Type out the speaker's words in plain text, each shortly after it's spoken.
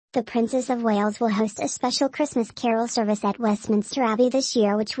The Princess of Wales will host a special Christmas carol service at Westminster Abbey this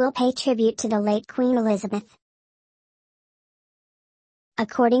year which will pay tribute to the late Queen Elizabeth.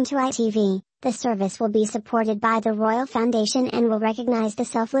 According to ITV, the service will be supported by the Royal Foundation and will recognise the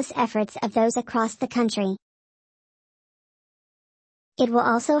selfless efforts of those across the country. It will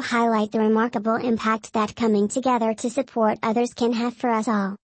also highlight the remarkable impact that coming together to support others can have for us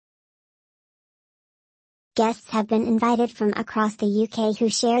all. Guests have been invited from across the UK who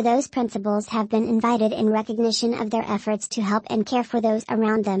share those principles have been invited in recognition of their efforts to help and care for those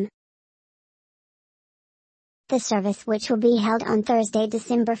around them. The service, which will be held on Thursday,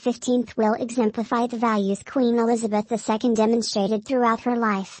 December 15th, will exemplify the values Queen Elizabeth II demonstrated throughout her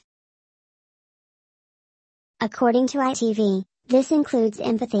life. According to ITV, this includes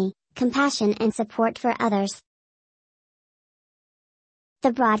empathy, compassion and support for others.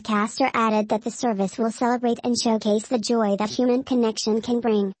 The broadcaster added that the service will celebrate and showcase the joy that human connection can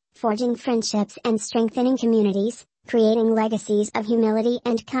bring, forging friendships and strengthening communities, creating legacies of humility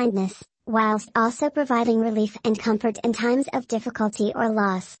and kindness, whilst also providing relief and comfort in times of difficulty or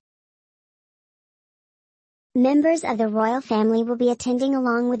loss. Members of the royal family will be attending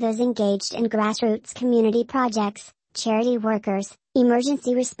along with those engaged in grassroots community projects, charity workers,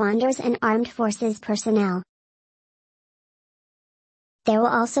 emergency responders and armed forces personnel. There will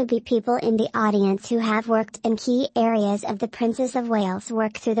also be people in the audience who have worked in key areas of the Princess of Wales'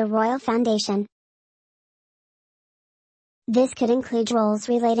 work through the Royal Foundation. This could include roles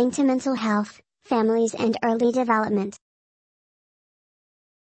relating to mental health, families and early development.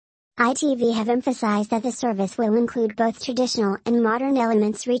 ITV have emphasized that the service will include both traditional and modern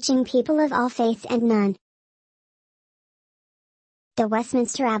elements reaching people of all faiths and none. The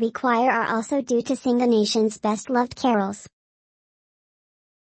Westminster Abbey Choir are also due to sing the nation's best-loved carols.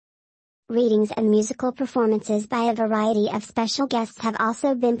 Readings and musical performances by a variety of special guests have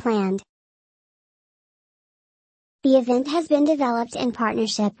also been planned. The event has been developed in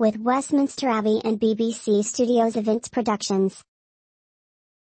partnership with Westminster Abbey and BBC Studios Events Productions.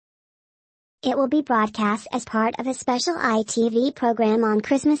 It will be broadcast as part of a special ITV program on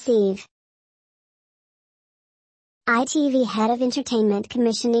Christmas Eve. ITV Head of Entertainment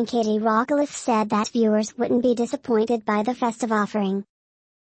Commissioning Katie Rockcliffe said that viewers wouldn't be disappointed by the festive offering.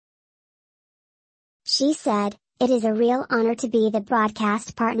 She said, "It is a real honor to be the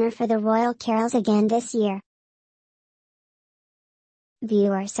broadcast partner for the Royal Carols again this year.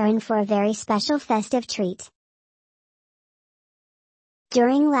 Viewers are in for a very special festive treat."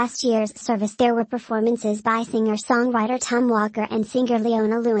 During last year's service there were performances by singer-songwriter Tom Walker and singer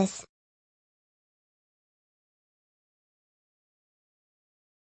Leona Lewis.